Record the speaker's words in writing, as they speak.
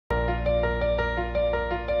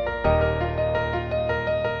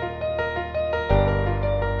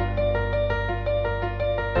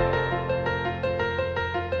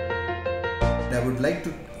would like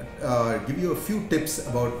to give you a few tips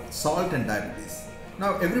about salt and diabetes.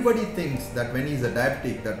 Now everybody thinks that when he is a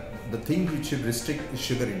diabetic that the thing which should restrict is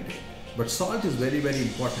sugar intake. But salt is very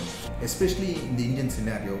important, especially in the Indian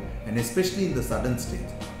scenario and especially in the southern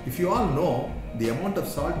states. If you all know the amount of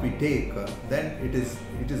salt we take, then it is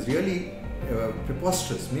really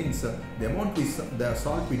preposterous. Means the amount the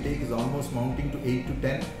salt we take is almost mounting to 8 to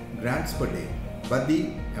 10 grams per day. But the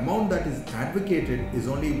amount that is advocated is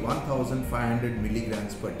only 1,500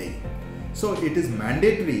 milligrams per day. So it is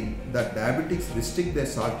mandatory that diabetics restrict their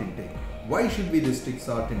salt intake. Why should we restrict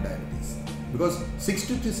salt in diabetes? Because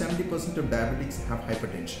 60 to 70% of diabetics have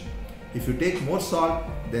hypertension. If you take more salt,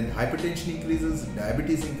 then hypertension increases,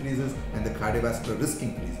 diabetes increases, and the cardiovascular risk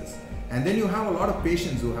increases. And then you have a lot of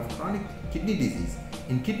patients who have chronic kidney disease.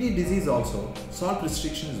 In kidney disease also, salt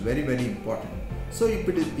restriction is very important. So it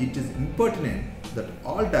is impertinent that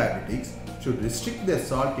all diabetics should restrict their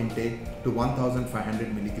salt intake to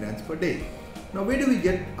 1,500 milligrams per day. Now where do we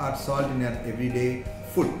get our salt in our everyday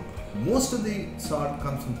food? Most of the salt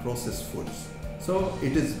comes from processed foods. So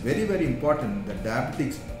it is very important that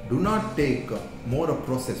diabetics do not take more of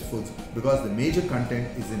processed foods because the major content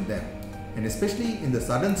is in them. And especially in the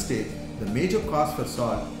southern states, the major cause for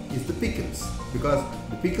salt is the pickles, because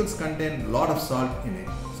the pickles contain a lot of salt in it.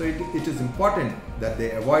 So it is important that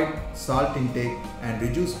they avoid salt intake and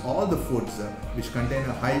reduce all the foods which contain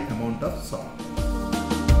a high amount of salt.